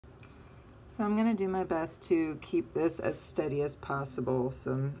So I'm going to do my best to keep this as steady as possible.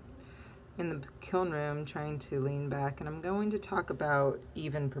 So I'm in the kiln room trying to lean back, and I'm going to talk about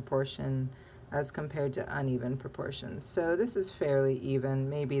even proportion as compared to uneven proportion. So this is fairly even.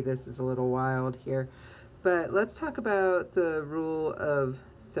 Maybe this is a little wild here, but let's talk about the rule of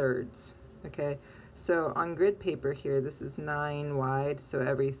thirds. Okay, so on grid paper here, this is 9 wide, so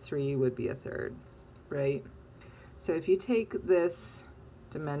every 3 would be a third, right? So if you take this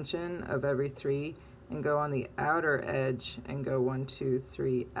dimension of every 3 and go on the outer edge and go 1, 2,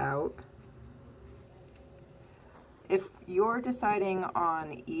 3 out. If you're deciding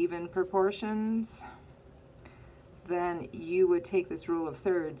on even proportions, then you would take this rule of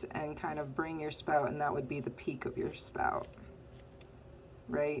thirds and kind of bring your spout, and that would be the peak of your spout,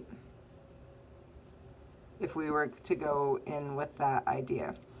 right? If we were to go in with that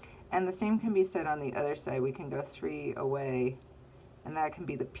idea. And the same can be said on the other side. We can go 3 away, and that can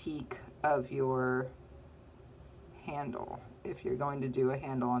be the peak of your handle if you're going to do a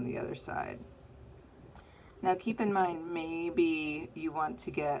handle on the other side. Now keep in mind, maybe you want to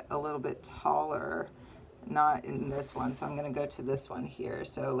get a little bit taller, not in this one, so I'm going to go to this one here.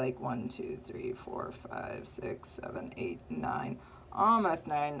 So like 1, 2, 3, 4, 5, 6, 7, 8, 9, almost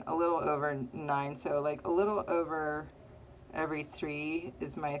 9, a little over 9, so like a little over every 3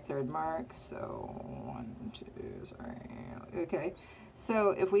 is my third mark. So 1, 2, sorry, okay.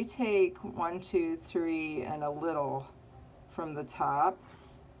 So if we take 1, 2, 3 and a little from the top,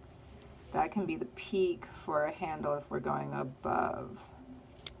 that can be the peak for a handle if we're going above.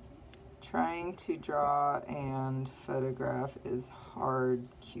 Trying to draw and photograph is hard,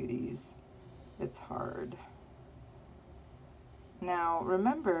 cuties. It's hard. Now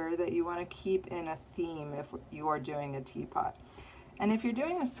remember that you want to keep in a theme if you are doing a teapot. And if you're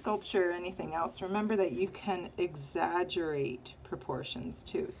doing a sculpture or anything else, remember that you can exaggerate proportions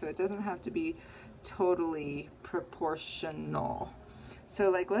too. So it doesn't have to be totally proportional. So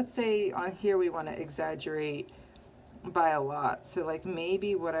like let's say on here we want to exaggerate by a lot. So like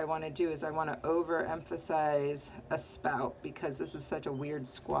maybe what I want to do is I want to overemphasize a spout because this is such a weird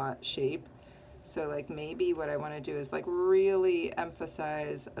squat shape. So like maybe what I want to do is like really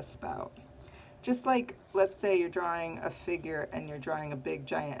emphasize a spout. Just like, let's say you're drawing a figure and you're drawing a big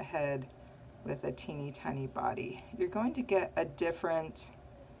giant head with a teeny tiny body. You're going to get a different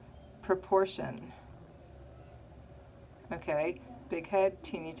proportion. Okay, big head,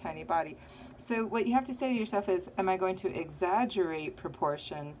 teeny tiny body. So what you have to say to yourself is, am I going to exaggerate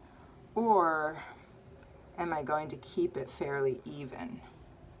proportion or am I going to keep it fairly even?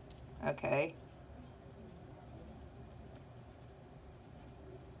 Okay.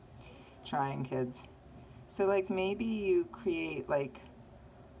 Trying, kids. So like maybe you create like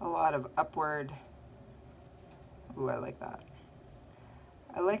a lot of upward. Ooh, I like that.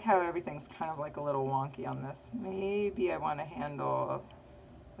 I like how everything's kind of like a little wonky on this. Maybe I want a handle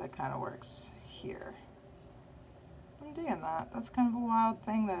that kind of works here. I'm digging that. That's kind of a wild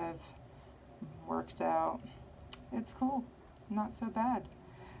thing that I've worked out. It's cool. Not so bad.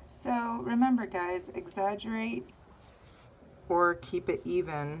 So remember guys, exaggerate or keep it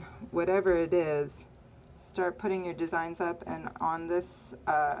even, whatever it is. Start putting your designs up, and on this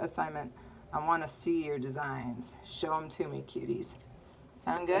assignment, I want to see your designs. Show them to me, cuties.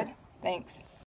 Sound good? Thanks.